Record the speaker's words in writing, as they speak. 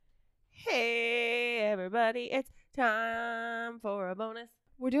Hey, everybody, it's time for a bonus.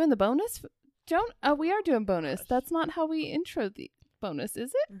 We're doing the bonus? Joan? Oh, we are doing bonus. That's not how we intro the bonus,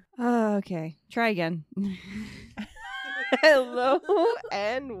 is it? Okay. Try again. Hello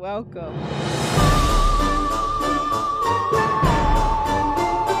and welcome.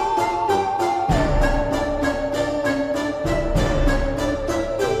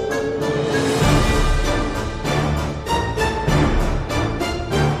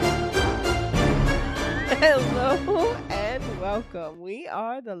 Hello and welcome. We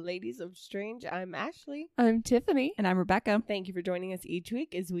are the Ladies of Strange. I'm Ashley. I'm Tiffany. And I'm Rebecca. Thank you for joining us each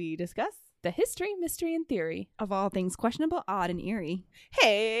week as we discuss The history, mystery, and theory. Of all things questionable, odd, and eerie.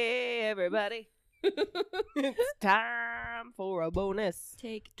 Hey, everybody. It's time for a bonus.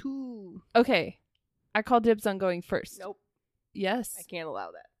 Take 2. Okay. I call dibs on going first. Nope, Yes. I can't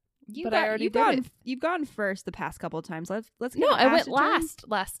allow that. I already did it. You've gone first the past couple of times. Let's No, get I went Ash's turn.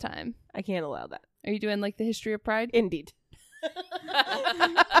 last time. I can't allow that. Are you doing like the history of Pride? Indeed.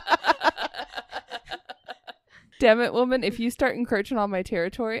 Damn it, woman. If you start encroaching on my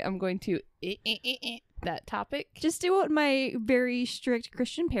territory, I'm going to that topic. Just do what my very strict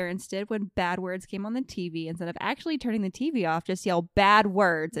Christian parents did when bad words came on the TV. Instead of actually turning the TV off, just yell bad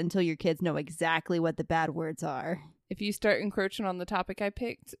words until your kids know exactly what the bad words are. If you start encroaching on the topic I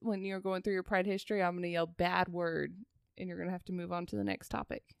picked when you're going through your Pride history, I'm going to yell bad word, and you're going to have to move on to the next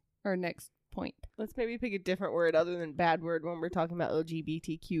topic or next point. Let's maybe pick a different word other than bad word when we're talking about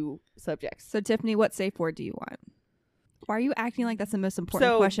LGBTQ subjects. So, Tiffany, what safe word do you want? Why are you acting like that's the most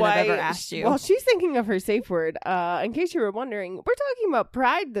important question I've ever asked you? Well, she's thinking of her safe word. In case you were wondering, we're talking about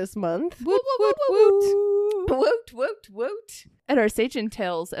Pride this month. Woot, woot, woot. Woot, woot, woot. And our Sage and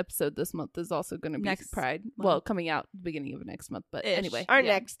Tales episode this month is also going to be Next Pride. month. Well, coming out beginning of next month, but Ish. anyway. Our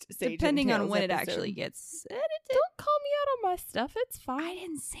yeah. next Sage Depending and on Tales when it episode. actually gets edited. Don't call me out on my stuff. It's fine. I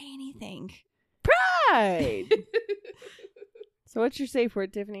didn't say anything. Pride. So what's your safe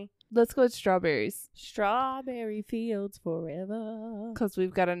word, Tiffany? Let's go with strawberries. Strawberry fields forever. Because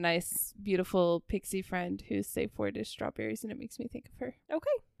we've got a nice, beautiful pixie friend whose safe word is strawberries, and it makes me think of her. Okay,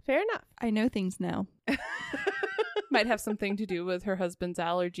 fair enough. I know things now. Might have something to do with her husband's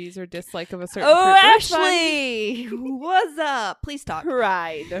allergies or dislike of a certain Oh, fruit, but it's fine. Ashley! What's up? Please talk.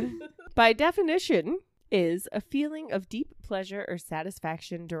 Pride, by definition, is a feeling of deep pleasure or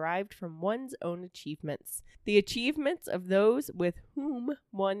satisfaction derived from one's own achievements. The achievements of those with whom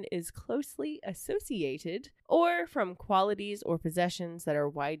one is closely associated, or from qualities or possessions that are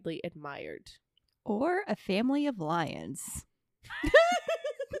widely admired. Or a family of lions.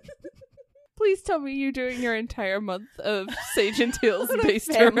 Please tell me you're doing your entire month of Sage and Tales What a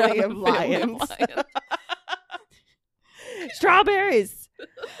based family around of a family of lions. lions. Strawberries!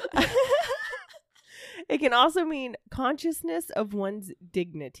 It can also mean consciousness of one's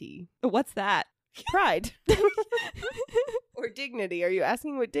dignity. What's that? Pride. Or dignity. Are you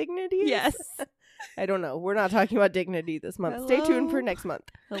asking what dignity is? Yes. I don't know. We're not talking about dignity this month. Stay tuned for Hello? next month.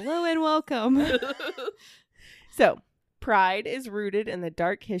 Hello and welcome. So, Pride is rooted in the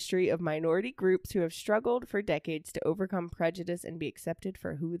dark history of minority groups who have struggled for decades to overcome prejudice and be accepted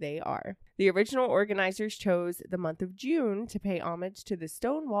for who they are. The original organizers chose the month of June to pay homage to the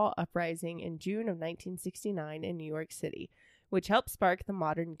Stonewall Uprising in June of 1969 in New York City, which helped spark the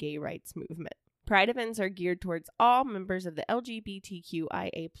modern gay rights movement. Pride events are geared towards all members of the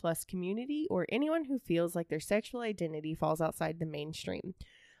LGBTQIA+ community or anyone who feels like their sexual identity falls outside the mainstream,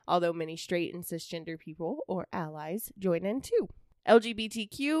 although many straight and cisgender people or allies join in too.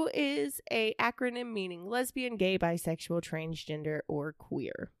 LGBTQ is an acronym meaning lesbian, gay, bisexual, transgender, or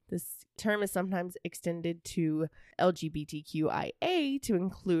queer. This term is sometimes extended to LGBTQIA to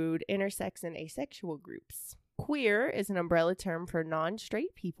include intersex and asexual groups. Queer is an umbrella term for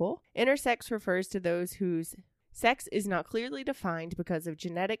non-straight people. Intersex refers to those whose sex is not clearly defined because of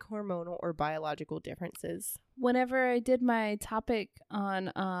genetic, hormonal, or biological differences. Whenever I did my topic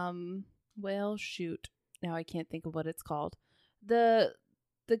on, now I can't think of what it's called. The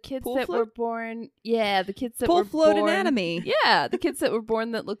kids Pool that float? were born, the kids that Full were float born, anatomy. Yeah, the kids that were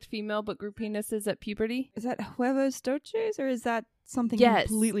born that looked female but grew penises at puberty. Is that huevos stoches or is that something Yes.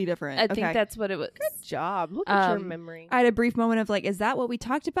 completely different? I think that's what it was. Good job. Look at your Um, memory. I had a brief moment of like, is that what we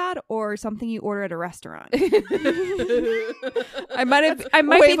talked about or something you order at a restaurant? I might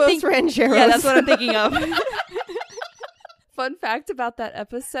be Huevos thinking. rancheros. Yeah, that's what I'm thinking of. Fun fact about that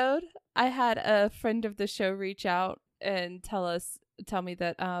episode, I had a friend of the show reach out and tell me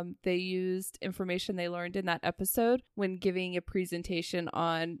that they used information they learned in that episode when giving a presentation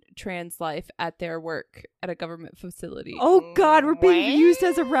on trans life at their work at a government facility. Oh God, we're being used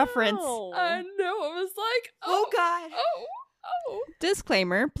as a reference. Wow. I know. I was like, Oh God. oh. Oh.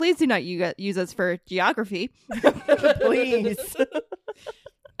 Disclaimer, please do not use us for geography. Please.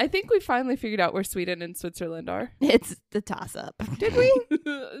 I think we finally figured out where Sweden and Switzerland are. It's the toss-up. Did we?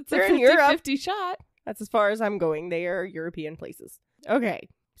 It's They're a in Europe. 50-50 shot. That's as far as I'm going. They are European places. Okay,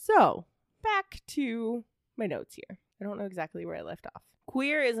 so back to my notes here. I don't know exactly where I left off.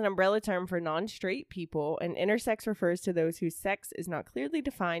 Queer is an umbrella term for non-straight people, and intersex refers to those whose sex is not clearly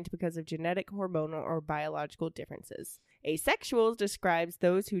defined because of genetic, hormonal, or biological differences. Asexual describes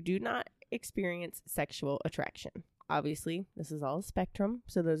those who do not experience sexual attraction. Obviously, this is all a spectrum,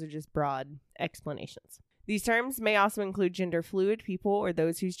 so those are just broad explanations. These terms may also include gender fluid people or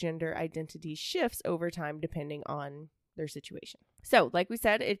those whose gender identity shifts over time depending on their situation. So, like we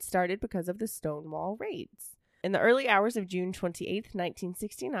said, it started because of the Stonewall raids. In the early hours of June 28th,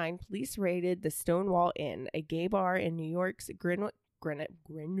 1969, police raided the Stonewall Inn, a gay bar in New York's Greenwich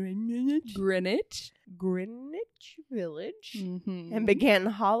Village, and began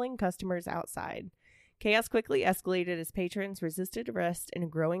hauling customers outside. Chaos quickly escalated as patrons resisted arrest and a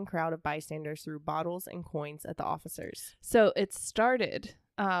growing crowd of bystanders threw bottles and coins at the officers. So it started,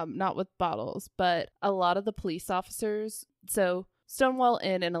 not with bottles, but a lot of the police officers. So Stonewall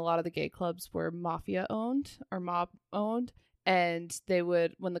Inn and a lot of the gay clubs were mafia owned or mob owned. And they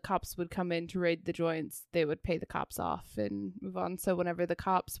would, when the cops would come in to raid the joints, they would pay the cops off and move on. So whenever the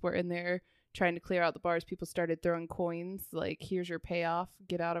cops were in there trying to clear out the bars, people started throwing coins like, here's your payoff,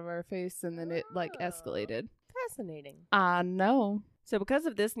 get out of our face. And then it like escalated. Fascinating. I know. So because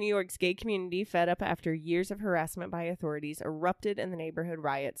of this, New York's gay community, fed up after years of harassment by authorities, erupted in the neighborhood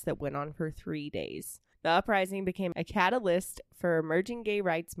riots that went on for 3 days. The uprising became a catalyst for emerging gay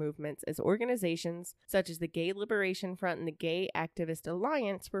rights movements as organizations such as the Gay Liberation Front and the Gay Activist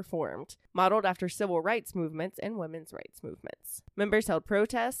Alliance were formed, modeled after civil rights movements and women's rights movements. Members held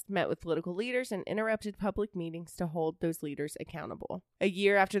protests, met with political leaders, and interrupted public meetings to hold those leaders accountable. A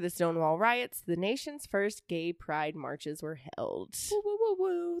year after the Stonewall riots, the nation's first gay pride marches were held. Woo, woo, woo,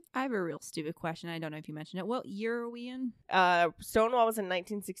 woo. I have a real stupid question. I don't know if you mentioned it. What year are we in? Stonewall was in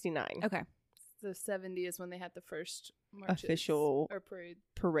 1969. Okay. The 70 is when they had the first marches Official or parade.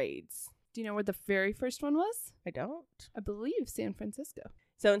 parades. Do you know where the very first one was? I don't. I believe San Francisco.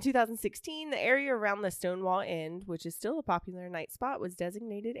 So in 2016, the area around the Stonewall Inn, which is still a popular night spot, was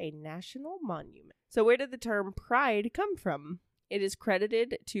designated a national monument. So where did the term pride come from? It is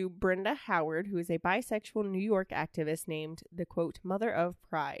credited to Brenda Howard, who is a bisexual New York activist named the, quote, Mother of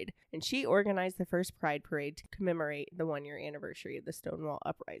Pride. And she organized the first Pride Parade to commemorate the 1-year anniversary of the Stonewall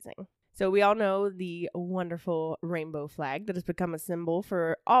Uprising. So we all know the wonderful rainbow flag that has become a symbol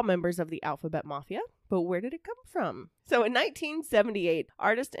for all members of the Alphabet Mafia. But where did it come from? So in 1978,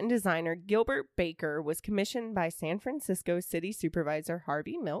 artist and designer Gilbert Baker was commissioned by San Francisco City Supervisor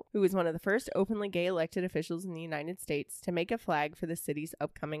Harvey Milk, who was one of the first openly gay elected officials in the United States, to make a flag for the city's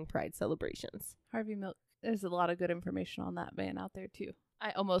upcoming Pride celebrations. Harvey Milk. There's a lot of good information on that man out there, too.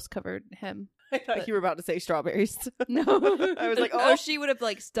 I almost covered him. I thought you were about to say strawberries. No. I was like, oh, she would have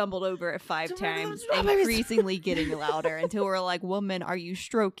like stumbled over it 5 times, increasingly getting louder until we're like, woman, are you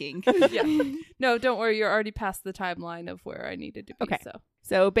stroking? Yeah. No, don't worry. You're already past the timeline of where I needed to be. Okay.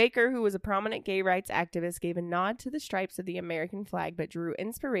 So Baker, who was a prominent gay rights activist, gave a nod to the stripes of the American flag, but drew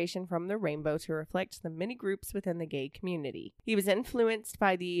inspiration from the rainbow to reflect the many groups within the gay community. He was influenced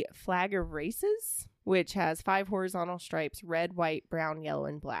by the flag of races, which has 5 horizontal stripes, red, white, brown, yellow,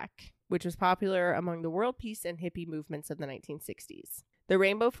 and black, which was popular among the world peace and hippie movements of the 1960s. The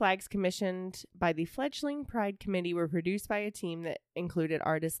rainbow flags commissioned by the fledgling Pride Committee were produced by a team that included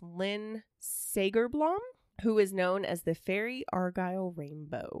artist Lynn Sagerblom, who is known as the Fairy Argyle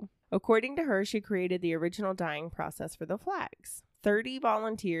Rainbow. According to her, she created the original dyeing process for the flags. 30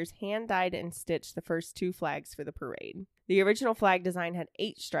 volunteers hand-dyed and stitched the first 2 flags for the parade. The original flag design had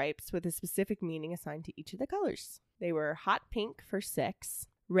 8 stripes with a specific meaning assigned to each of the colors. They were hot pink for sex,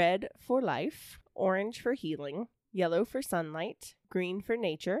 red for life, orange for healing, yellow for sunlight, green for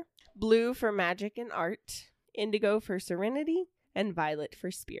nature, blue for magic and art, indigo for serenity, and violet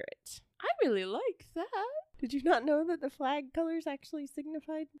for spirit. I really like that. Did you not know that the flag colors actually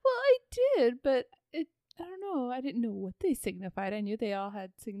signified? Well, I did, but I don't know. I didn't know what they signified. I knew they all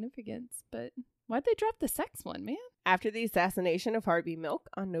had significance, but why'd they drop the sex one, man? After the assassination of Harvey Milk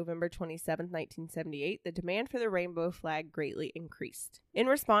on November 27, 1978, the demand for the rainbow flag greatly increased. In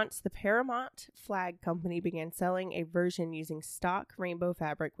response, the Paramount Flag Company began selling a version using stock rainbow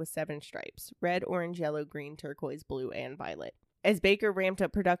fabric with 7 stripes: red, orange, yellow, green, turquoise, blue, and violet. As Baker ramped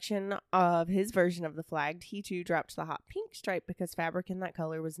up production of his version of the flag, he too dropped the hot pink stripe because fabric in that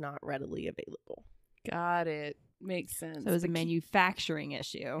color was not readily available. Got it. Makes sense. So it was a manufacturing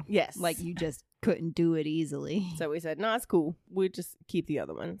issue. Yes. Like you just couldn't do it easily. So we said, no, it's cool. We'll just keep the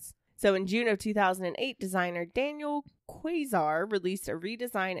other ones. So in June of 2008, designer Daniel Quasar released a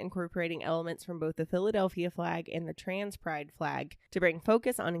redesign incorporating elements from both the Philadelphia flag and the Trans Pride flag to bring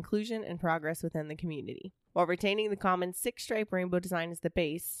focus on inclusion and progress within the community. While retaining the common 6-stripe rainbow design as the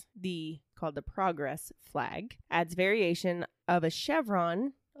base, called the Progress flag adds variation of a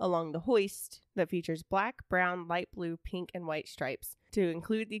chevron along the hoist that features black, brown, light blue, pink, and white stripes to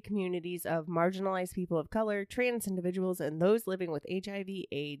include the communities of marginalized people of color, trans individuals, and those living with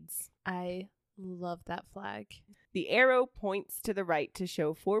HIV/AIDS. I love that flag. The arrow points to the right to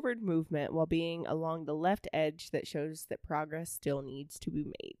show forward movement while being along the left edge that shows that progress still needs to be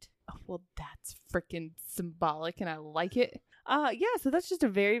made. Oh, well, that's freaking symbolic and I like it. So that's just a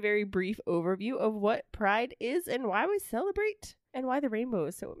very, very brief overview of what Pride is and why we celebrate and why the rainbow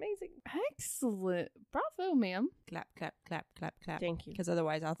is so amazing. Excellent. Bravo, ma'am. Clap, clap, clap, clap, clap. Thank you. Because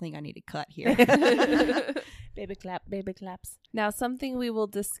otherwise I'll think I need to cut here. Baby clap, baby claps. Now, something we will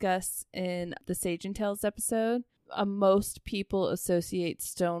discuss in the Sage and Tales episode. Most people associate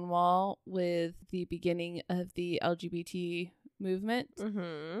Stonewall with the beginning of the LGBT movement.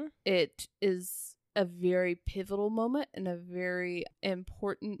 Mm-hmm. It is a very pivotal moment and a very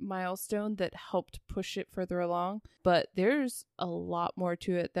important milestone that helped push it further along. But there's a lot more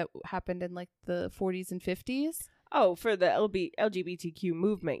to it that happened in like the 40s and 50s. Oh, for the LGBTQ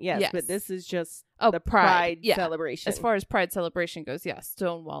movement, yes. But this is just the Pride celebration. As far as Pride celebration goes, yes,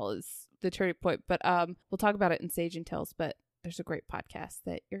 Stonewall is the turning point. But we'll talk about it in Sage and Tales. But there's a great podcast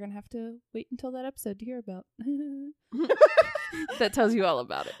that you're going to have to wait until that episode to hear about. That tells you all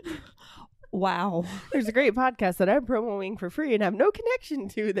about it. Wow. There's a great podcast that I'm promoting for free and have no connection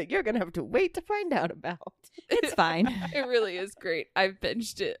to that you're going to have to wait to find out about. It's fine. It really is great. I've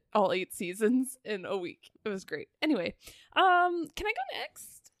binged it all 8 seasons in a week. It was great. Anyway, can I go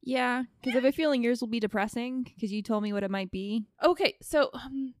next? Yeah, because I have a feeling yours will be depressing because you told me what it might be. Okay, so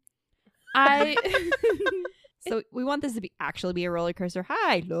So we want this to actually be a roller coaster.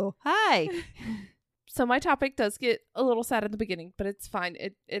 Hi, low, hi. So my topic does get a little sad at the beginning, but it's fine.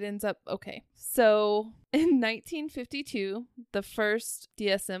 It ends up okay. So in 1952, the first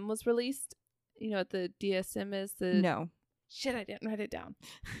DSM was released. You know what the DSM is? No. Shit, I didn't write it down.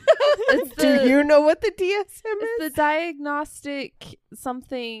 Do you know what the DSM is? It's the Diagnostic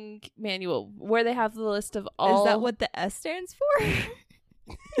something manual where they have the list of all. Is that what the S stands for?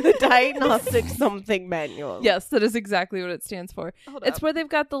 The Diagnostic something manual. Yes, that is exactly what it stands for. It's where they've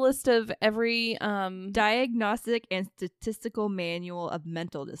got the list of every Diagnostic and Statistical Manual of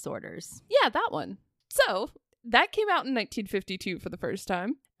Mental Disorders. Yeah, that one. So that came out in 1952 for the first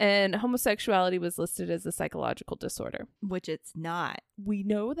time, and homosexuality was listed as a psychological disorder. Which it's not. We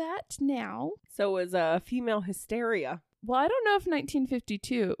know that now. So was female hysteria. Well, I don't know if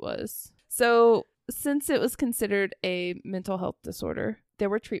 1952 it was. So since it was considered a mental health disorder, there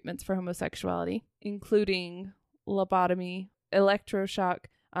were treatments for homosexuality, including lobotomy, electroshock,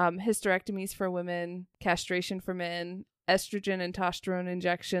 hysterectomies for women, castration for men, estrogen and testosterone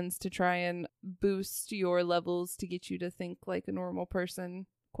injections to try and boost your levels to get you to think like a normal person,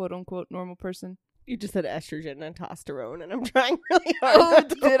 quote unquote normal person. You just said estrogen and testosterone, and I'm trying really hard. Oh,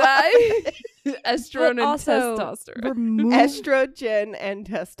 did I? Estrogen and testosterone. Estrogen and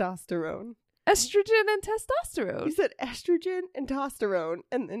testosterone. Estrogen and testosterone. You said estrogen and testosterone,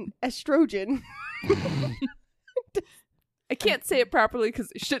 and then estrogen. I can't say it properly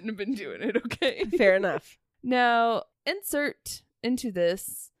because I shouldn't have been doing it, okay? Fair enough. Now, insert into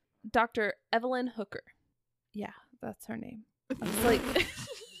this Dr. Evelyn Hooker. Yeah, that's her name. I was like,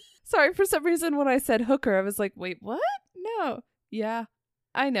 sorry, for some reason when I said Hooker, I was like, wait, what? No. Yeah,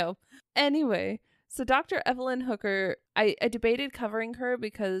 I know. Anyway, so Dr. Evelyn Hooker, I debated covering her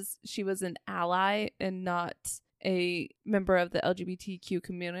because she was an ally and not a member of the LGBTQ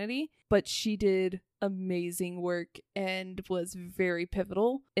community, but she did amazing work and was very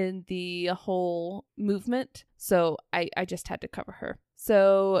pivotal in the whole movement. So I just had to cover her.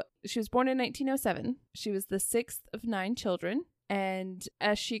 So she was born in 1907. She was the 6th of 9 children. And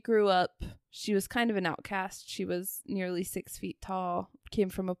as she grew up, she was kind of an outcast. She was nearly 6 feet tall, came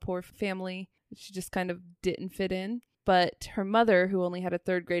from a poor family. She just kind of didn't fit in. But her mother, who only had a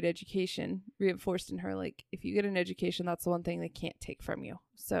 3rd grade education, reinforced in her, like, if you get an education, that's the one thing they can't take from you.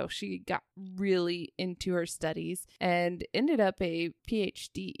 So she got really into her studies and ended up a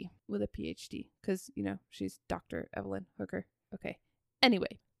PhD with a PhD because, you know, she's Dr. Evelyn Hooker. Okay.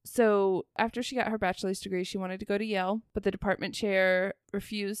 Anyway, So after she got her bachelor's degree, she wanted to go to Yale, but the department chair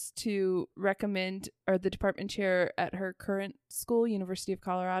refused to recommend, or the department chair at her current school, University of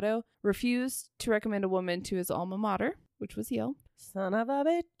Colorado, refused to recommend a woman to his alma mater, which was Yale. Son of a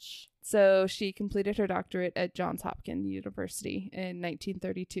bitch. So she completed her doctorate at Johns Hopkins University in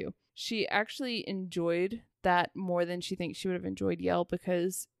 1932. She actually enjoyed that more than she thinks she would have enjoyed Yale,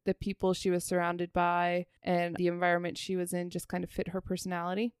 because the people she was surrounded by and the environment she was in just kind of fit her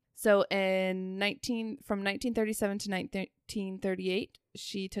personality. So from 1937 to 1938,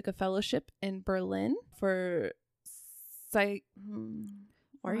 she took a fellowship in Berlin for Why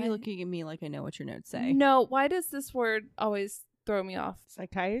are you looking at me like I know what your notes say? No, why does this word always throw me off?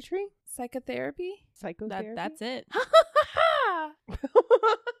 Psychiatry? Psychotherapy? Psychotherapy? That's it.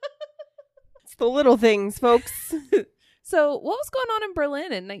 It's the little things, folks. So what was going on in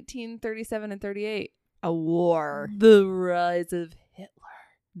Berlin in 1937 and 38? A war. The rise of Hitler.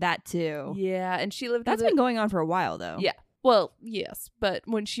 That too. Yeah, and she lived That's with been going on for a while, though. Yeah. Well, yes, but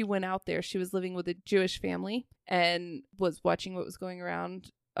when she went out there, she was living with a Jewish family and was watching what was going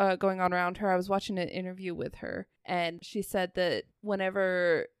on around her. I was watching an interview with her, and she said that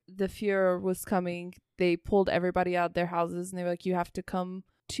whenever the Fuhrer was coming, they pulled everybody out of their houses, and they were like, "You have to come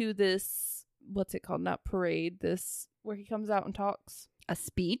to this, what's it called? Not parade. This where he comes out and talks. A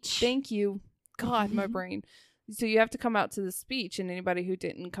speech. Thank you, God, my brain. So you have to come out to the speech, and anybody who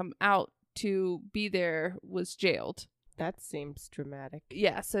didn't come out to be there was jailed." That seems dramatic.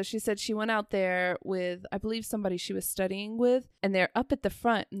 Yeah, so she said she went out there with, I believe, somebody she was studying with, and they're up at the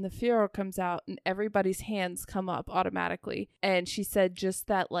front, and the Fuhrer comes out, and everybody's hands come up automatically. And she said just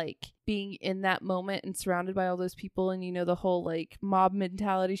that, like, being in that moment and surrounded by all those people, and, you know, the whole, like, mob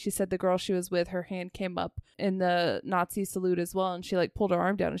mentality. She said the girl she was with, her hand came up in the Nazi salute as well, and she, like, pulled her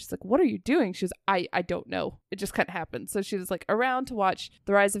arm down, and she's like, "What are you doing?" She was, I don't know. It just kind of happened. So she was, like, around to watch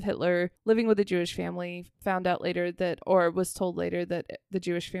the rise of Hitler, living with a Jewish family, found out later that, or was told later that the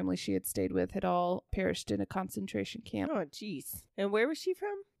Jewish family she had stayed with had all perished in a concentration camp. Oh, jeez. And where was she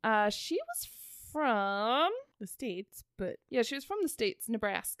from? She was from, The States, but yeah, she was from the States,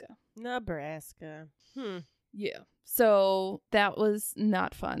 Nebraska. Nebraska. Yeah. So that was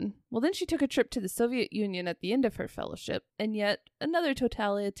not fun. Well, then she took a trip to the Soviet Union at the end of her fellowship, and yet another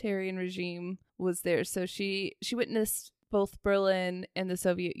totalitarian regime was there. So she witnessed both Berlin and the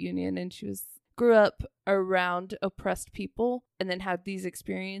Soviet Union, and she grew up around oppressed people and then had these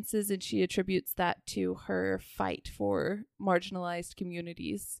experiences, and she attributes that to her fight for marginalized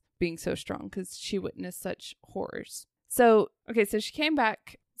communities being so strong because she witnessed such horrors. So she came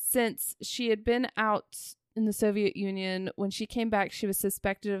back. Since she had been out in the Soviet Union, when she came back, she was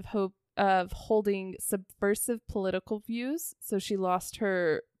suspected of holding subversive political views. So she lost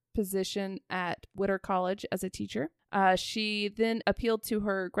her position at Whittier College as a teacher. She then appealed to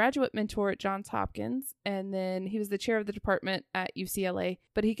her graduate mentor at Johns Hopkins, and then he was the chair of the department at UCLA,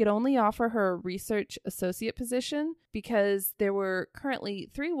 but he could only offer her a research associate position because there were currently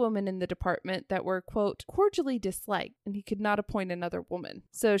 3 women in the department that were, quote, cordially disliked, and he could not appoint another woman.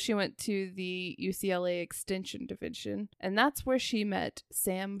 So she went to the UCLA Extension Division, and that's where she met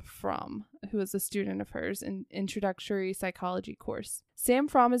Sam Fromm, who was a student of hers in introductory psychology course. Sam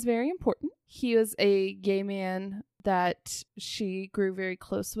Fromm is very important. He was a gay man that she grew very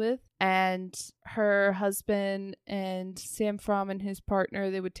close with, and her husband and Sam Fromm and his partner,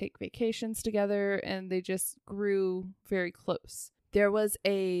 they would take vacations together, and they just grew very close. There was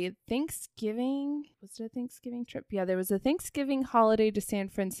a Thanksgiving, was it a Thanksgiving trip? Yeah, there was a Thanksgiving holiday to San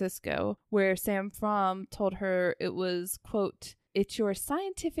Francisco where Sam Fromm told her it was, quote, "It's your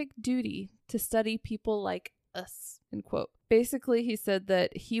scientific duty to study people like us," end quote. Basically, he said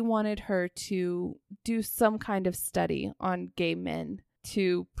that he wanted her to do some kind of study on gay men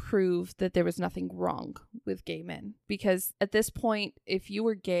to prove that there was nothing wrong with gay men. Because at this point, if you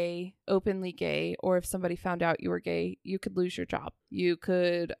were gay, openly gay, or if somebody found out you were gay, you could lose your job. You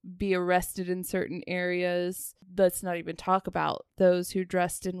could be arrested in certain areas. Let's not even talk about those who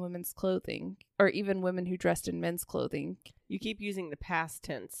dressed in women's clothing, or even women who dressed in men's clothing. You keep using the past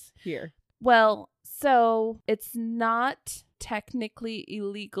tense here. Well, so it's not technically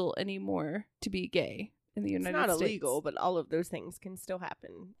illegal anymore to be gay in the United States. It's not illegal, but all of those things can still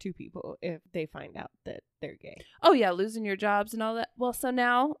happen to people if they find out that they're gay. Oh, yeah, losing your jobs and all that. Well, so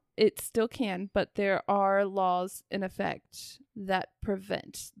now it still can, but there are laws in effect that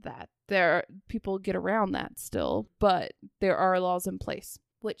prevent that. People get around that still, but there are laws in place,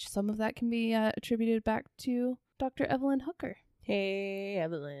 which some of that can be attributed back to Dr. Evelyn Hooker. Hey,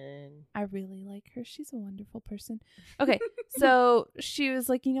 Evelyn. I really like her. She's a wonderful person. Okay, so she was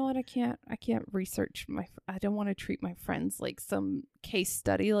like, you know what? I can't research I don't want to treat my friends like some case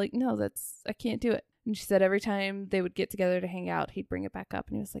study. Like, no, I can't do it. And she said every time they would get together to hang out, he'd bring it back up,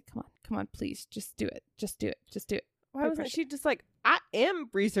 and he was like, come on, please, just do it. Why wasn't she just like, I am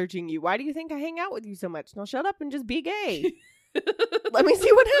researching you. Why do you think I hang out with you so much? Now shut up and just be gay. Let me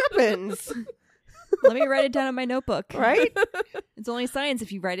see what happens. Let me write it down in my notebook. Right? It's only science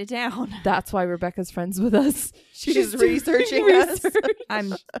if you write it down. That's why Rebecca's friends with us. She's researching us.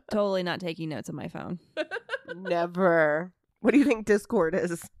 I'm totally not taking notes on my phone. Never. What do you think Discord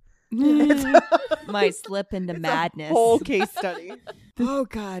is? My slip into madness. Whole case study. Oh,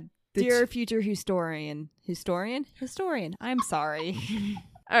 God. Dear future historian. Historian? I'm sorry.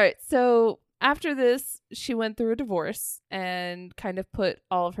 All right, so after this, she went through a divorce and kind of put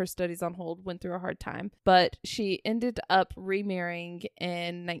all of her studies on hold, went through a hard time. But she ended up remarrying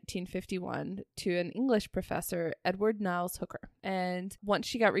in 1951 to an English professor, Edward Niles Hooker. And once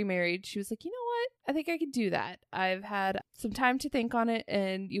she got remarried, she was like, you know what? I think I could do that. I've had some time to think on it,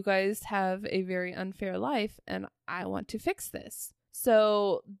 and you guys have a very unfair life, and I want to fix this.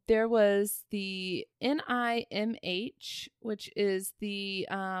 So there was the NIMH, which is the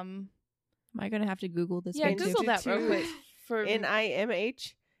Am I going to have to Google this? Yeah, Google that real quick. For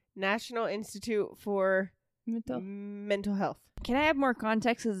NIMH, National Institute for Mental Health. Can I have more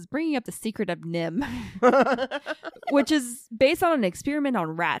context? Because it's bringing up the secret of NIM, which is based on an experiment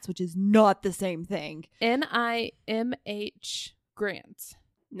on rats, which is not the same thing. NIMH grant.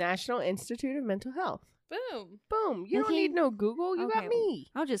 National Institute of Mental Health. Boom. Boom. You don't need no Google. You got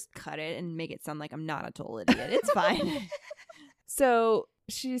me. I'll just cut it and make it sound like I'm not a total idiot. It's fine. So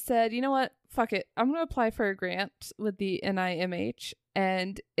she said, you know what? Fuck it. I'm going to apply for a grant with the NIMH.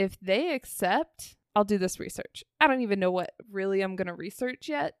 And if they accept, I'll do this research. I don't even know what really I'm going to research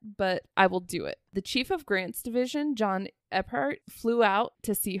yet, but I will do it. The chief of grants division, John Ephart, flew out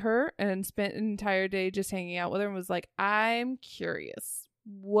to see her and spent an entire day just hanging out with her and was like, I'm curious.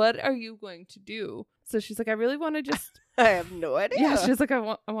 What are you going to do? So she's like, I really want to just... I have no idea. Yeah, she's like, I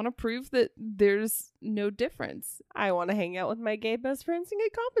want to prove that there's no difference. I want to hang out with my gay best friends and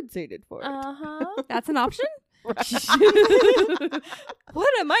get compensated for it. Uh-huh. That's an option? What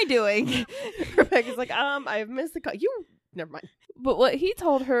am I doing? Rebecca's like, I've missed the call. Never mind. But what he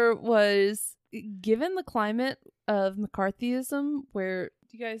told her was, given the climate of McCarthyism, do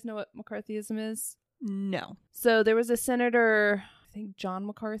you guys know what McCarthyism is? No. So there was a senator, I think John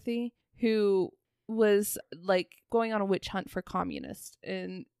McCarthy, who was like going on a witch hunt for communists,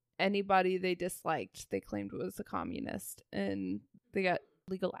 and anybody they disliked they claimed was a communist, and they got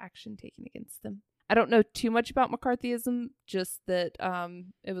legal action taken against them. I don't know too much about McCarthyism, just that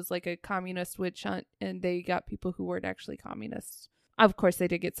it was like a communist witch hunt, and they got people who weren't actually communists. Of course they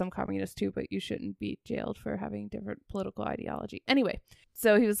did get some communists too, but you shouldn't be jailed for having different political ideology. Anyway,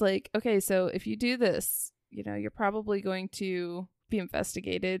 so he was like, okay, so if you do this, you're probably going to be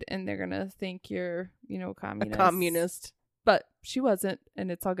investigated, and they're gonna think you're a communist. But she wasn't,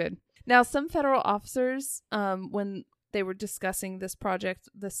 and it's all good. Now, some federal officers, when they were discussing this project,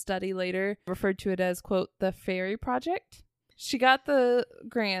 the study later, referred to it as, quote, the Fairy Project. She got the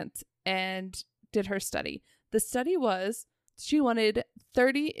grant and did her study. The study was, she wanted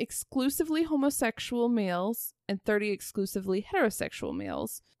 30 exclusively homosexual males and 30 exclusively heterosexual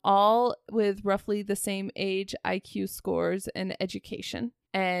males, all with roughly the same age, IQ scores, and education.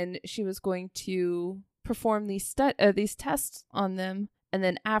 And she was going to perform these tests on them, and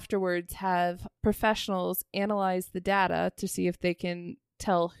then afterwards have professionals analyze the data to see if they can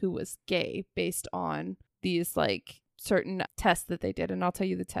tell who was gay based on these like certain tests that they did. And I'll tell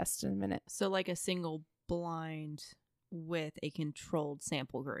you the test in a minute. So like a single blind with a controlled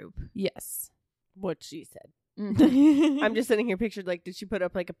sample group. Yes. What she said. Mm-hmm. I'm just sitting here pictured, like, did she put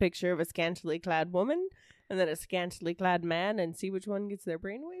up like a picture of a scantily clad woman and then a scantily clad man and see which one gets their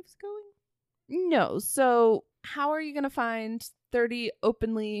brainwaves going? No. So how are you going to find 30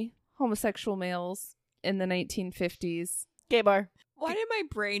 openly homosexual males in the 1950s? Gay bar. Why did my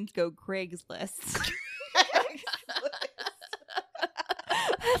brain go Craigslist?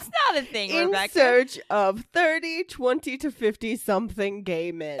 That's not a thing, In Rebecca. search of 30, 20 to 50 something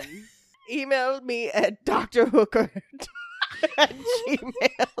gay men. Email me at drhooker at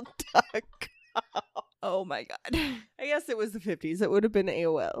gmail.com. Oh my God. I guess it was the 50s. It would have been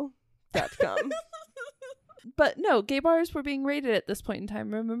AOL.com. But no, gay bars were being raided at this point in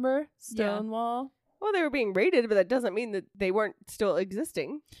time, remember? Stonewall. Well, they were being raided, but that doesn't mean that they weren't still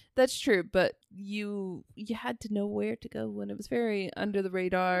existing. That's true, but you had to know where to go when it was very under the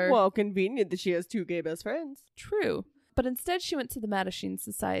radar. Well, convenient that she has two gay best friends. True. But instead she went to the Mattachine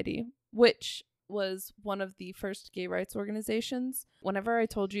Society, which was one of the first gay rights organizations. Whenever I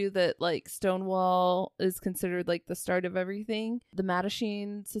told you that like Stonewall is considered like the start of everything, the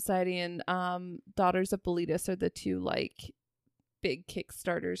Mattachine Society and Daughters of Bilitis are the two like big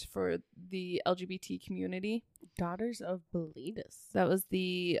kickstarters for the LGBT community. Daughters of Bilitis. That was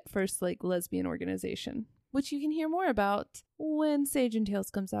the first like lesbian organization, which you can hear more about when Sage and Tales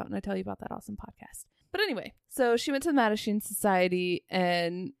comes out and I tell you about that awesome podcast. But anyway, so she went to the Mattachine Society,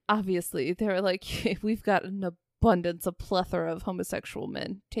 and obviously they were like, we've got an abundance, a plethora of homosexual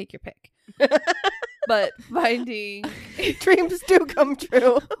men. Take your pick. But finding... Dreams do come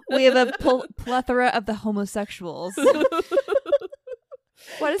true. We have a plethora of the homosexuals.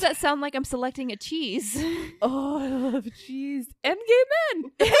 Why does that sound like I'm selecting a cheese? Oh, I love cheese. And gay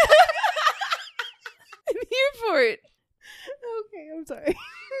men. I'm here for it. Okay, I'm sorry.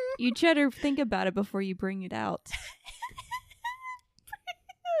 You cheddar, think about it before you bring it out.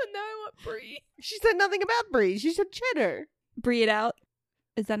 Now I want brie. She said nothing about brie. She said cheddar. Brie it out.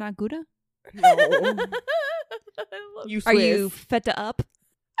 Is that not Gouda? No. I love You Are you Swiss. feta up?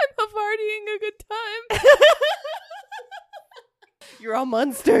 I'm partying a good time. You're all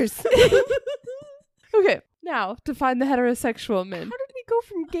monsters. Okay, now to find the heterosexual men. How did we go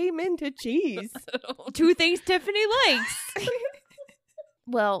from gay men to cheese? Two things Tiffany likes.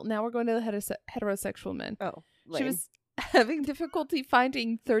 Well, now we're going to the heterosexual men. Oh, She was having difficulty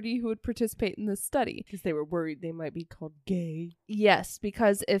finding 30 who would participate in this study. because they were worried they might be called gay. Yes,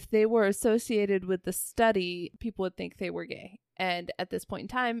 because if they were associated with the study, people would think they were gay. And at this point in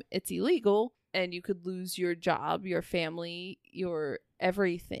time, it's illegal, and you could lose your job, your family, your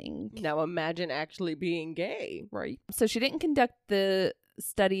everything. Now imagine actually being gay. Right. So she didn't conduct the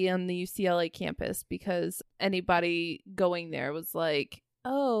study on the UCLA campus because anybody going there was like,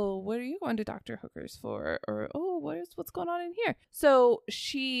 oh, what are you going to Dr. Hooker's for? Or, oh, what's going on in here? So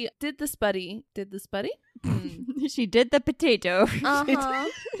she did the study. Did the study? She did the potato. Uh-huh.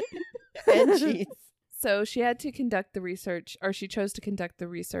 And cheese. So she had to conduct the research, or she chose to conduct the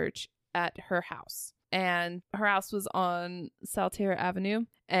research at her house. And her house was on Saltaire Avenue.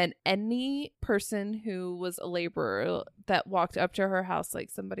 And any person who was a laborer that walked up to her house, like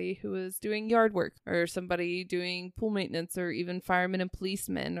somebody who was doing yard work or somebody doing pool maintenance or even firemen and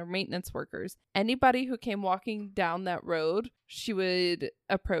policemen or maintenance workers, anybody who came walking down that road, she would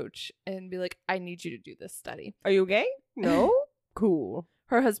approach and be like, I need you to do this study. Are you gay? No? Cool.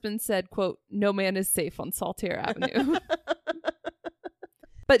 Her husband said, quote, no man is safe on Saltaire Avenue.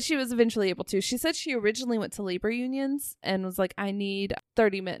 But she was eventually able to. She said she originally went to labor unions and was like, I need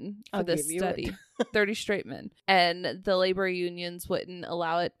 30 men for I'll this give you study. 30 straight men. And the labor unions wouldn't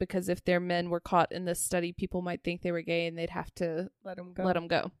allow it because if their men were caught in this study, people might think they were gay and they'd have to Let him go. let them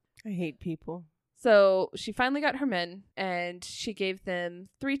go. I hate people. So she finally got her men and she gave them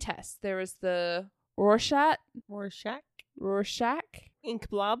 3 tests. There was the Rorschach, Ink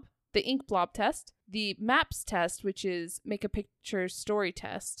blob. the ink blob test, the MAPS test, which is make a picture story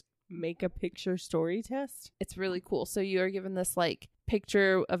test. Make a picture story test. It's really cool. So you are given this like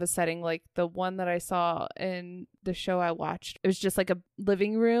picture of a setting, like the one that I saw in the show I watched. It was just like a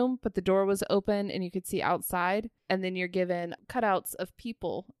living room, but the door was open and you could see outside. And then you're given cutouts of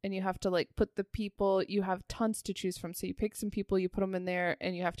people and you have to like put the people, you have tons to choose from. So you pick some people, you put them in there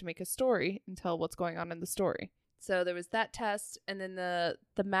and you have to make a story and tell what's going on in the story. So there was that test, and then the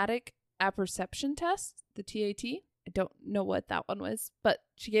thematic apperception test, the TAT. I don't know what that one was, but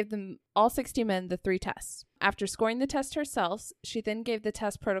she gave them, all 60 men, the 3 tests. After scoring the test herself, she then gave the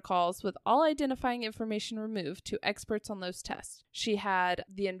test protocols with all identifying information removed to experts on those tests. She had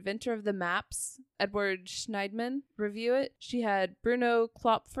the inventor of the maps, Edward Schneidman, review it. She had Bruno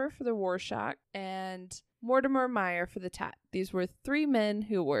Klopfer for the Rorschach, and Mortimer Meyer for the TAT. These were 3 men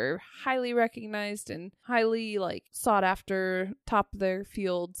who were highly recognized and highly sought after, top of their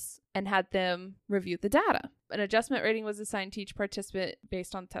fields, and had them review the data. An adjustment rating was assigned to each participant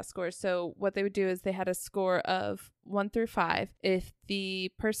based on test scores. So what they would do is they had a score of 1 through 5. If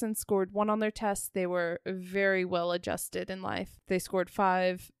the person scored 1 on their test, they were very well adjusted in life. They scored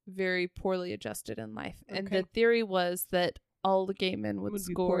 5, very poorly adjusted in life. Okay. And the theory was that all the gay men would Be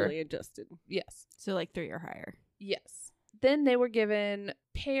score. poorly adjusted. Yes. So like 3 or higher. Yes. Then they were given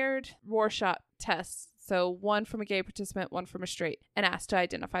paired Rorschach tests. So 1 from a gay participant, 1 from a straight, and asked to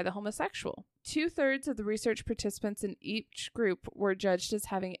identify the homosexual. 2/3 of the research participants in each group were judged as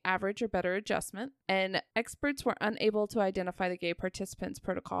having average or better adjustment, and experts were unable to identify the gay participants'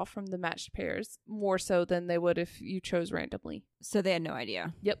 protocol from the matched pairs, more so than they would if you chose randomly. So they had no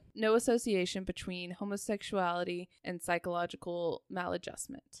idea. Yep. No association between homosexuality and psychological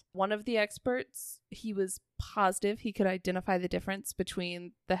maladjustment. One of the experts he was positive he could identify the difference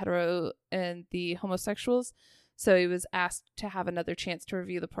between the hetero and the homosexuals. So he was asked to have another chance to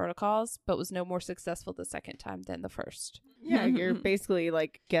review the protocols, but was no more successful the second time than the first. Yeah, you're basically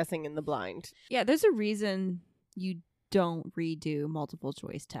like guessing in the blind. Yeah, there's a reason you don't redo multiple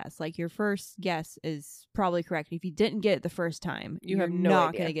choice tests. Like, your first guess is probably correct. If you didn't get it the first time, You you're have no not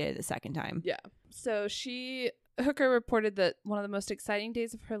idea. going to get it the second time. Yeah. So Hooker reported that one of the most exciting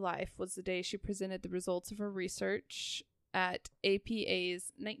days of her life was the day she presented the results of her research at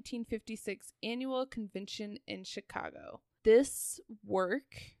APA's 1956 annual convention in Chicago. This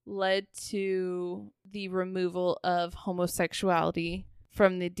work led to the removal of homosexuality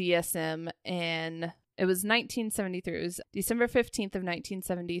from the DSM, and it was 1973. It was December 15th of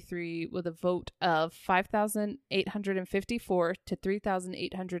 1973 with a vote of 5,854 to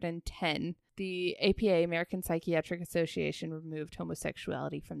 3,810. The APA, American Psychiatric Association, removed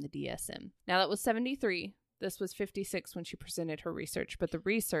homosexuality from the DSM. Now, that was 73. This was 56 when she presented her research, but the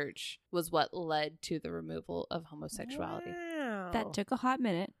research was what led to the removal of homosexuality. Wow. That took a hot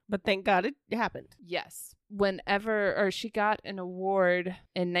minute. But thank God it happened. Yes. She got an award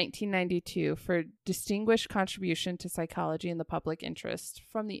in 1992 for distinguished contribution to psychology in the public interest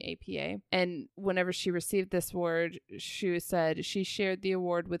from the APA. And whenever she received this award, she said she shared the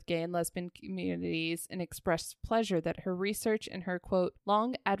award with gay and lesbian communities and expressed pleasure that her research and her, quote,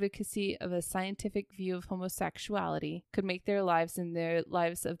 long advocacy of a scientific view of homosexuality could make their lives and their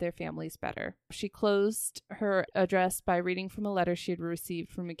lives of their families better. She closed her address by reading from a letter she had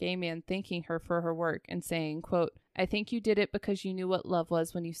received from a gay man thanking her for her work and saying, quote, I think you did it because you knew what love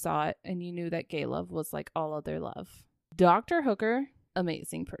was when you saw it, and you knew that gay love was like all other love. Dr. Hooker,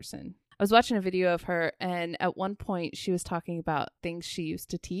 amazing person. I was watching a video of her, and at one point she was talking about things she used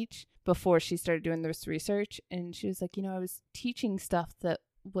to teach before she started doing this research, and she was like, I was teaching stuff that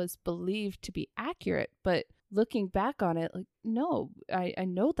was believed to be accurate, but looking back on it, like, no, I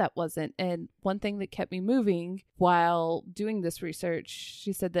know that wasn't. And one thing that kept me moving while doing this research,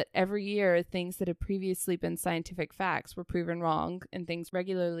 she said that every year things that had previously been scientific facts were proven wrong and things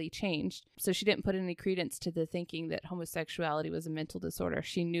regularly changed. So she didn't put any credence to the thinking that homosexuality was a mental disorder.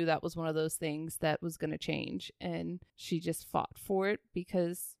 She knew that was one of those things that was going to change, and she just fought for it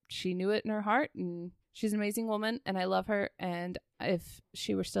because she knew it in her heart. And she's an amazing woman, and I love her. And if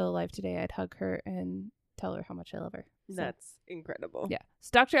she were still alive today, I'd hug her and tell her how much I love her. So, That's incredible. yeah. So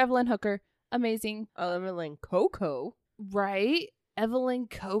Dr. Evelyn Hooker, amazing. Evelyn Coco. Right? Evelyn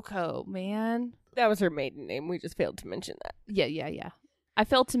Coco, man. That was her maiden name. We just failed to mention that. Yeah. I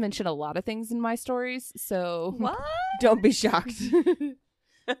failed to mention a lot of things in my stories, so... What? Don't be shocked.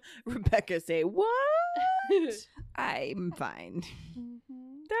 Rebecca, say, what? I'm fine.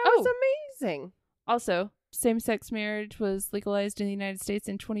 That was amazing. Also, same-sex marriage was legalized in the United States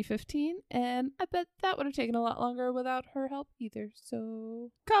in 2015, and I bet that would have taken a lot longer without her help either.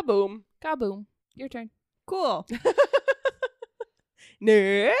 So, Kaboom. kaboom. Your turn. Cool.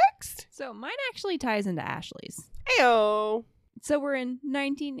 Next. So mine actually ties into Ashley's. Ayo. So we're in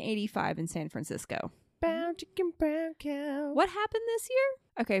 1985 in San Francisco. Brown chicken, brown cow. What happened this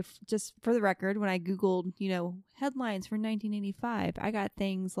year? Okay, just for the record, when I Googled, headlines for 1985, I got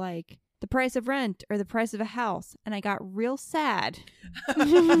things like the price of rent or the price of a house, and I got real sad.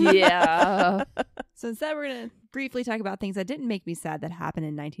 Yeah. So instead, we're going to briefly talk about things that didn't make me sad that happened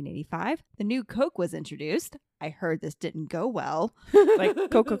in 1985. The new Coke was introduced. I heard this didn't go well. Like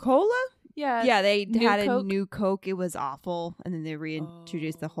Coca-Cola? Yeah. Yeah, they New had a Coke? new Coke. It was awful, and then they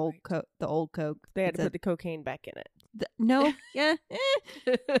reintroduced the whole right. the old Coke. They had to It's put the cocaine back in it. no, yeah.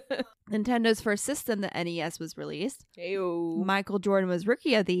 Nintendo first system, the NES, was released. Ayo. Michael Jordan was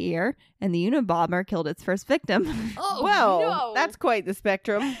Rookie of the Year, and the Unabomber killed its first victim. Oh, Well, no. that's quite the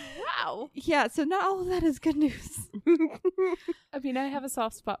spectrum. Wow. Yeah, so not all of that is good news. I mean, I have a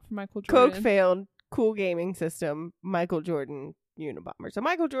soft spot for Michael Jordan. Coke failed. Cool gaming system. Michael Jordan, Unabomber. So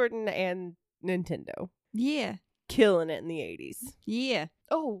Michael Jordan and Nintendo. Yeah, Killing it in the 80s. yeah.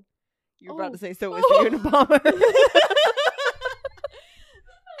 Oh. You're about Oh. to say so was the Unabomber.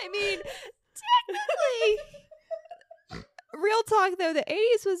 I mean, technically, real talk though, the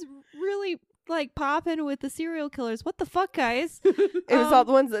 80s was really like popping with the serial killers. What the fuck, guys? It was all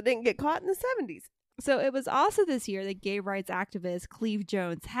the ones that didn't get caught in the 70s. So it was also this year that gay rights activist Cleve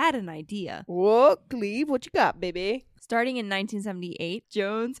Jones had an idea. Whoa, Cleve, what you got, baby? Starting in 1978,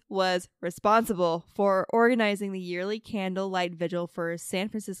 Jones was responsible for organizing the yearly candlelight vigil for San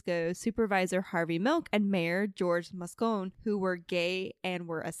Francisco Supervisor Harvey Milk and Mayor George Moscone, who were gay and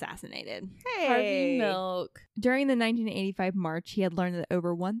were assassinated. Harvey Milk. During the 1985 march, he had learned that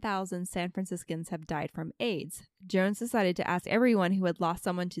over 1,000 San Franciscans have died from AIDS. Jones decided to ask everyone who had lost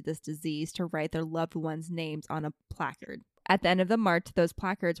someone to this disease to write their loved ones' names on a placard. At the end of the march, those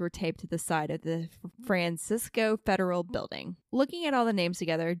placards were taped to the side of the Francisco Federal Building. Looking at all the names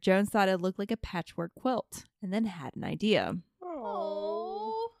together, Jones thought it looked like a patchwork quilt, and then had an idea.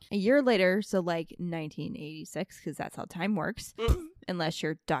 Oh. A year later, so like 1986, because that's how time works, unless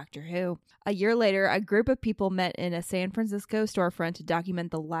you're Doctor Who. A year later, a group of people met in a San Francisco storefront to document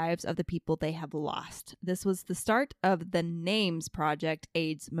the lives of the people they have lost. This was the start of the Names Project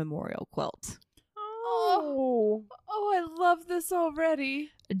AIDS Memorial Quilt. Oh, I love this already.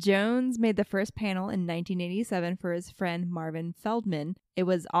 Jones made the first panel in 1987 for his friend Marvin Feldman. It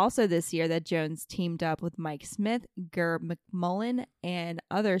was also this year that Jones teamed up with Mike Smith, Ger McMullen, and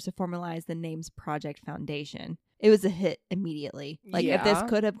others to formalize the Names Project Foundation. It was a hit immediately. If this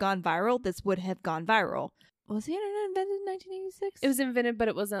could have gone viral, this would have gone viral. Was the internet invented in 1986? It was invented, but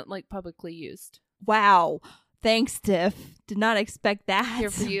it wasn't like publicly used. Wow. Thanks, Tiff. Did not expect that. Here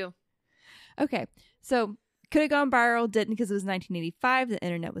for you. Okay. So, could have gone viral, didn't because it was 1985. The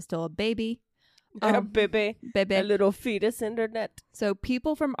internet was still a baby. Baby. A little fetus internet. So,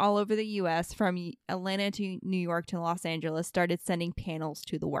 people from all over the U.S., from Atlanta to New York to Los Angeles, started sending panels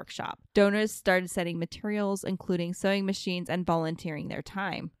to the workshop. Donors started sending materials, including sewing machines, and volunteering their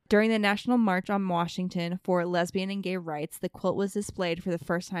time. During the National March on Washington for lesbian and gay rights, the quilt was displayed for the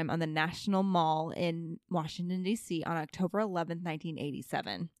first time on the National Mall in Washington, D.C. on October 11,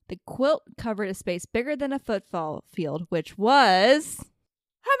 1987. The quilt covered a space bigger than a football field, which was...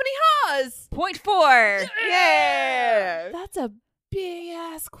 How many haws? 0.4! Yeah! That's a big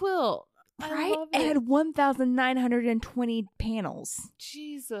ass quilt. I Right? love It it. had 1,920 panels.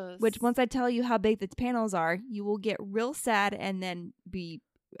 Jesus. Which, once I tell you how big the panels are, you will get real sad and then be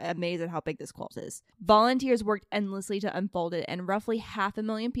amazed at how big this quilt is. Volunteers worked endlessly to unfold it, and roughly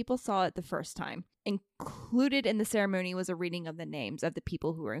 500,000 people saw it the first time. Included in the ceremony was a reading of the names of the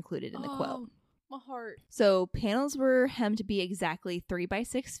people who were included in the quilt. My heart. So panels were hemmed to be exactly 3 by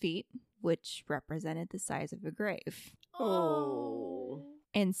 6 feet, which represented the size of a grave, Oh.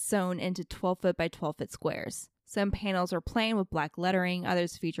 and sewn into 12-foot by 12-foot squares. Some panels were plain with black lettering,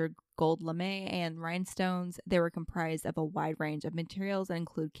 others featured gold lame and rhinestones. They were comprised of a wide range of materials and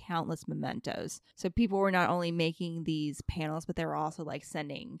include countless mementos. So people were not only making these panels, but they were also like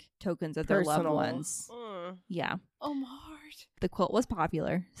sending tokens of their loved ones. Yeah. Oh, my heart. The quilt was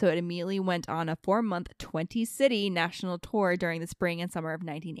popular, so it immediately went on a 4-month, 20-city national tour during the spring and summer of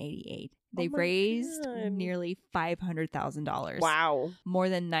 1988. They my raised God. nearly $500,000. Wow. More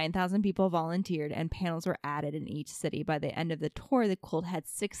than 9,000 people volunteered, and panels were added in each city. By the end of the tour, the quilt had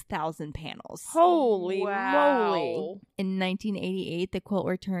 6,000 panels. Holy moly. Wow. In 1988, the quilt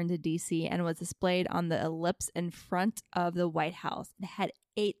returned to D.C. and was displayed on the ellipse in front of the White House. It had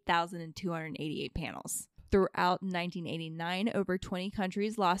 8,288 panels. Throughout 1989, over 20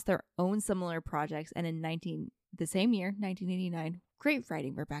 countries lost their own similar projects, and in the same year, 1989, great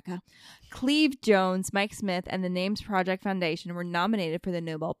writing, Rebecca, Cleve Jones, Mike Smith, and the Names Project Foundation were nominated for the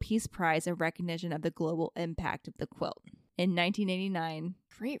Nobel Peace Prize in recognition of the global impact of the quilt. In 1989,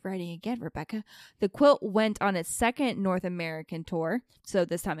 great writing again, Rebecca, the quilt went on its second North American tour, so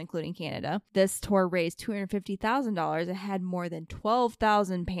this time including Canada. This tour raised $250,000 and had more than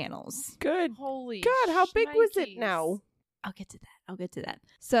 12,000 panels. Good Holy God, how big was it shnikes. now? I'll get to that.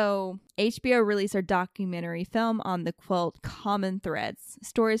 So, HBO released a documentary film on the quilt, Common Threads,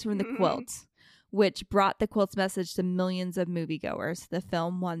 Stories from the Quilt, which brought the quilt's message to millions of moviegoers. The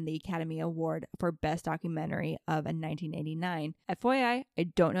film won the Academy Award for Best Documentary of 1989. FYI, I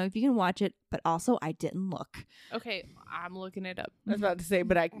don't know if you can watch it, but also I didn't look. Okay, I'm looking it up. I was about to say,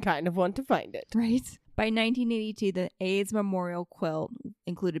 but I kind of want to find it. Right? By 1982, the AIDS Memorial Quilt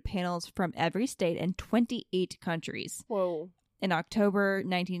included panels from every state and 28 countries. Whoa. In October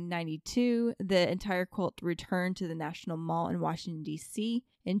 1992, the entire quilt returned to the National Mall in Washington, D.C.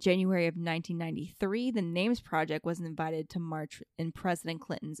 In January of 1993, the Names Project was invited to march in President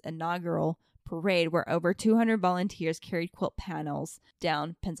Clinton's inaugural parade, where over 200 volunteers carried quilt panels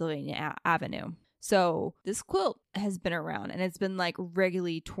down Pennsylvania Avenue. So this quilt has been around, and it's been like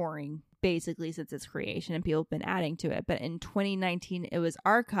regularly touring basically since its creation, and people have been adding to it. But in 2019, it was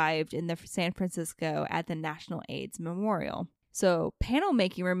archived in the San Francisco at the National AIDS Memorial. So panel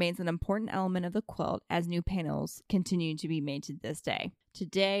making remains an important element of the quilt as new panels continue to be made to this day.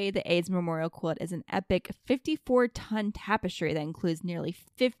 Today, the AIDS Memorial Quilt is an epic 54-ton tapestry that includes nearly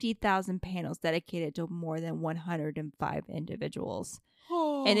 50,000 panels dedicated to more than 105 individuals.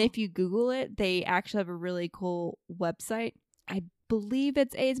 And if you Google it, they actually have a really cool website. I believe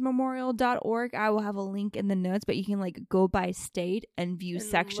it's aidsmemorial.org. I will have a link in the notes, but you can like go by state and view And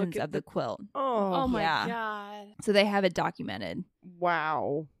sections look at of the quilt. Oh my yeah. god. So they have it documented.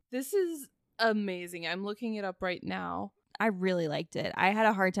 Wow. This is amazing. I'm looking it up right now. I really liked it. I had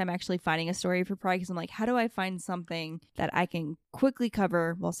a hard time actually finding a story for Pride because I'm like, how do I find something that I can quickly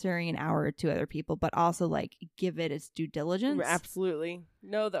cover while sharing an hour to other people, but also like give it its due diligence? Absolutely.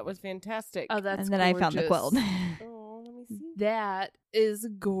 No, that was fantastic. Oh, that's and then I found the quilt. Oh, let me see. That is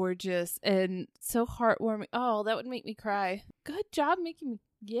gorgeous and so heartwarming. Oh, that would make me cry. Good job making me.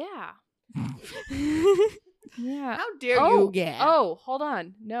 Yeah. Yeah. How dare you? Yeah. Oh, hold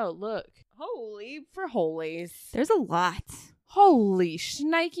on. No, look. Holy for holies. There's a lot. Holy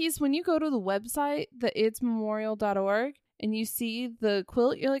shnikes. When you go to the website, the aidsmemorial.org, and you see the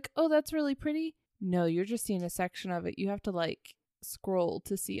quilt, you're like, oh, that's really pretty. No, you're just seeing a section of it. You have to like scroll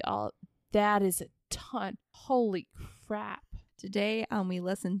to see all. That is a ton. Holy crap. Today, we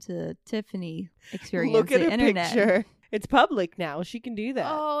listened to Tiffany experience Look at the her internet. picture. It's public now. She can do that.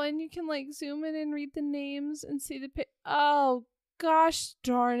 Oh, and you can like zoom in and read the names and see the Oh, gosh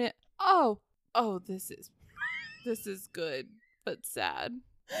darn it. Oh, this is good, but sad.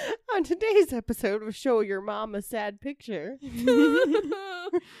 On today's episode of Show Your Mom a Sad Picture.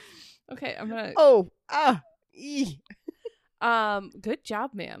 Okay, I'm gonna. Good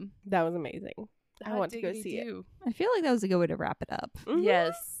job, ma'am. That was amazing. I Hot want to go diggity see it. do. I feel like that was a good way to wrap it up. Mhm.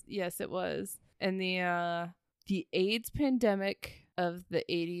 Yes, it was. And the AIDS pandemic of the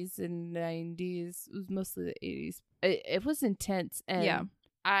 80s and 90s, it was mostly the 80s. It was intense, and Yeah.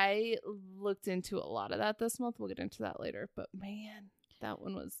 I looked into a lot of that this month. We'll get into that later, but man, that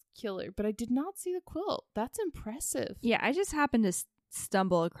one was killer. But I did not see the quilt. That's impressive. Yeah, I just happened to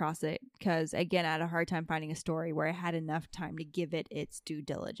stumble across it because, again, I had a hard time finding a story where I had enough time to give it its due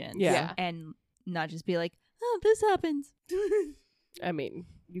diligence. Yeah. And not just be like, oh, this happens. I mean,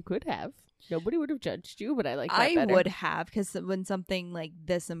 you could have. Nobody would have judged you, but I like that better. I would have, because when something like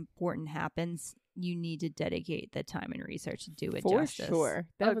this important happens, you need to dedicate the time and research to do it For justice. sure.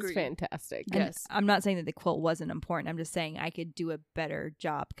 That was Agreed. fantastic. And Yes. I'm not saying that the quilt wasn't important. I'm just saying I could do a better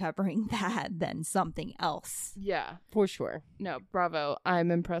job covering that than something else. Yeah. For sure. No, bravo. I'm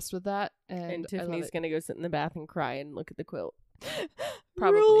impressed with that. And And, Tiffany's going to go sit in the bath and cry and look at the quilt.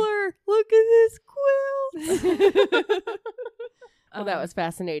 Probably. Ruler, look at this quilt. Well, that was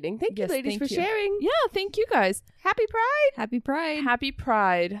fascinating. Thank you, yes, ladies, thank for you. sharing. Yeah, thank you guys. Happy Pride. Happy Pride. Happy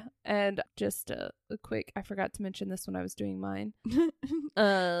Pride. And just a quick, I forgot to mention this when I was doing mine.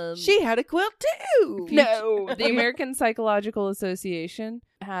 She had a quilt too. No. The American Psychological Association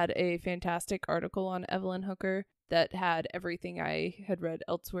had a fantastic article on Evelyn Hooker that had everything I had read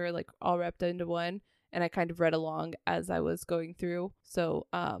elsewhere, like all wrapped into one. And I kind of read along as I was going through. So,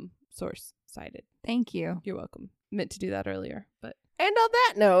 source cited. Thank you. You're welcome. Meant to do that earlier, but And on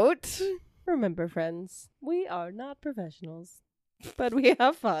that note, remember, friends, we are not professionals, but we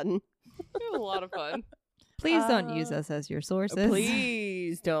have fun. it was a lot of fun. Please don't use us as your sources.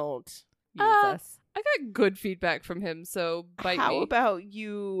 Please don't use us. I got good feedback from him, so bite How me about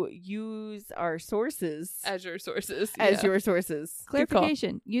you use our sources as your sources. as Yeah. your sources?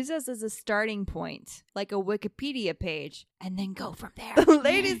 Clarification. Use us as a starting point, like a Wikipedia page, and then go from there.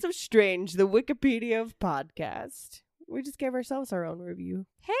 Ladies of Strange, the Wikipedia of podcast. We just gave ourselves our own review.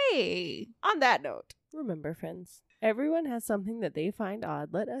 Hey. On that note, remember, friends, everyone has something that they find odd.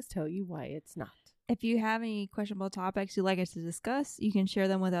 Let us tell you why it's not. If you have any questionable topics you'd like us to discuss, you can share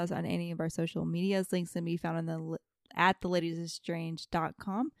them with us on any of our social medias. Links can be found on at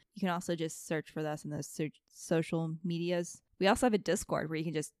theladiesofstrange.com. You can also just search for us in those social medias. We also have a Discord where you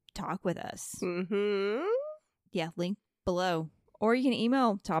can just talk with us. Mm-hmm. Yeah, link below. Or you can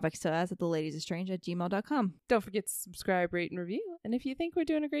email topics to us at theladiesofstrange@gmail.com. Don't forget to subscribe, rate, and review. And if you think we're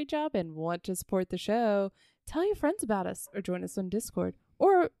doing a great job and want to support the show, tell your friends about us or join us on Discord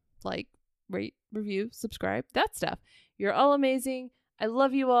or like, rate, review, subscribe, that stuff. You're all amazing. I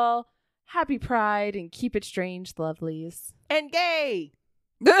love you all. Happy Pride and keep it strange, lovelies. And gay.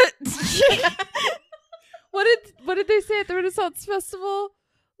 What did they say at the Renaissance Festival?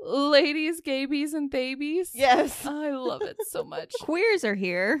 Ladies, gaybies, and babies. Yes. I love it so much. Queers are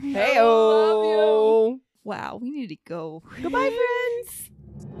here. Hey-o. love you. Wow, we need to go. Goodbye, friends.